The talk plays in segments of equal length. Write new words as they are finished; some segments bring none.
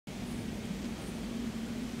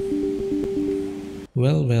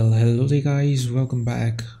Hello there guys, welcome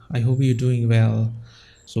back. I hope you're doing well.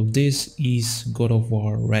 So this is God of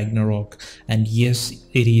War Ragnarok, and yes,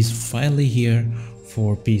 it is finally here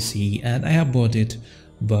for PC and I have bought it,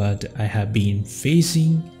 but I have been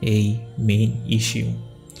facing a main issue.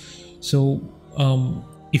 So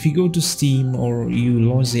if you go to Steam or you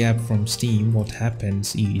launch the app from Steam, what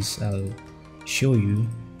happens is I'll show you.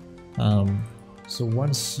 So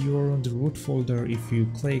once you're on the root folder, if you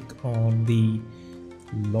click on the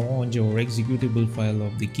launch or executable file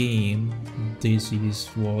of the game, this is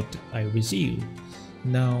what I receive.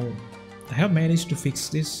 Now I have managed to fix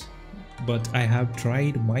this, but I have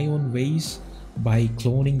tried my own ways by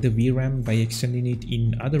cloning the VRAM, by extending it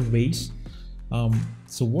in other ways.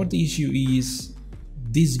 So what the issue is,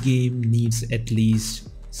 this game needs at least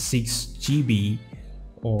 6 GB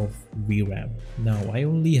of VRAM. Now I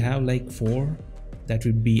only have like 4, that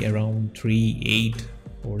would be around 38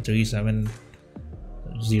 or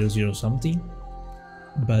 3700 something,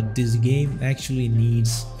 but this game actually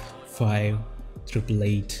needs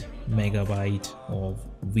 5888 megabyte of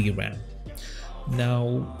VRAM.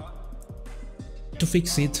 Now to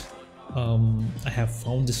fix it, I have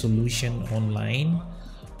found the solution online,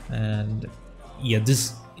 and yeah,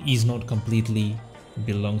 this is not completely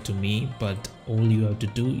belong to me, but all you have to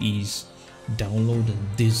do is download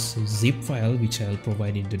this zip file which I'll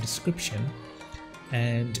provide in the description,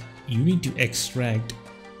 and you need to extract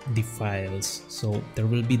the files. So there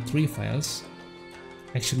will be 3 files,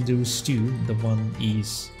 actually there is 2. The one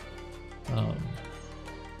is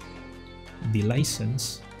the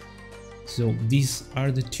license. So these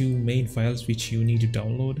are the 2 main files which you need to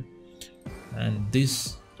download, and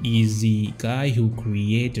this is the guy who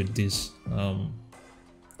created this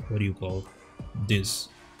what do you call this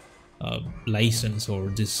license or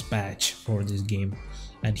this patch for this game.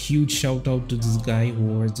 And huge shout out to this guy,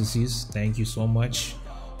 whoever this is. Thank you so much.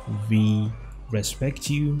 We respect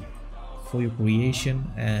you for your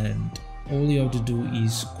creation, and all you have to do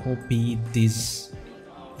is copy this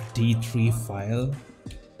D3 file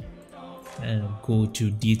and go to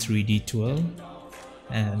D3 D12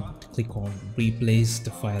 and click on replace the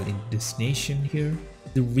file in destination here.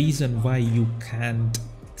 The reason why you can't,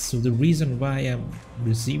 so the reason why I'm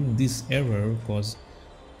receiving this error, because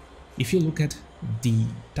if you look at the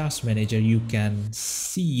task manager, you can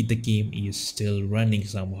see the game is still running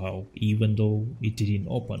somehow even though it didn't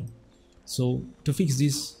open. So to fix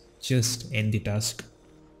this, just end the task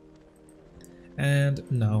and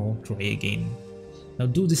now try again. Now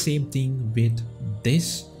do the same thing with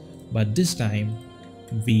this, but this time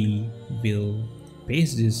we will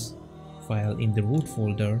paste this file in the root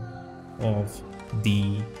folder of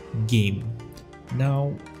the game.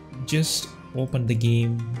 Now just open the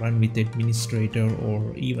game, run with administrator,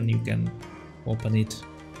 or even you can open it,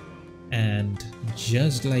 and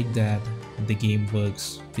just like that the game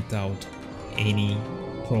works without any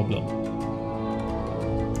problem.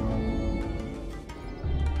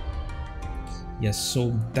 Yes,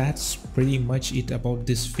 so that's pretty much it about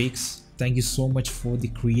this fix. Thank you so much for the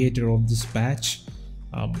creator of this patch.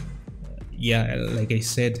 Yeah, like I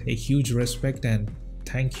said, a huge respect and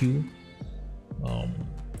thank you.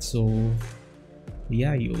 So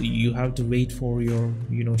yeah, you have to wait for your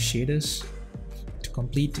shaders to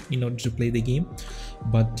complete in order to play the game.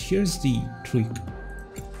 But here's the trick: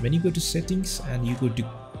 when you go to settings and you go to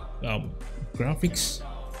graphics,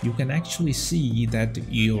 you can actually see that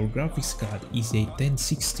your graphics card is a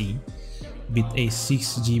 1060 with a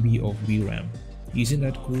 6 GB of VRAM. Isn't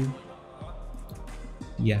that cool?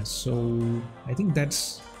 Yeah, so I think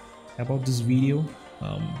that's about this video,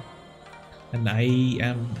 and I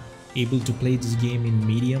am able to play this game in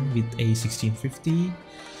medium with a 1650,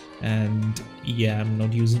 and yeah, I'm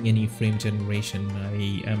not using any frame generation.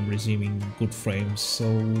 I am receiving good frames.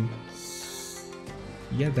 So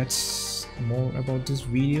yeah, that's more about this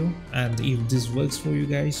video, and if this works for you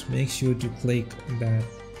guys, make sure to click that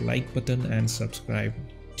like button and subscribe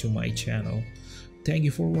to my channel. Thank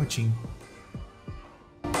you for watching.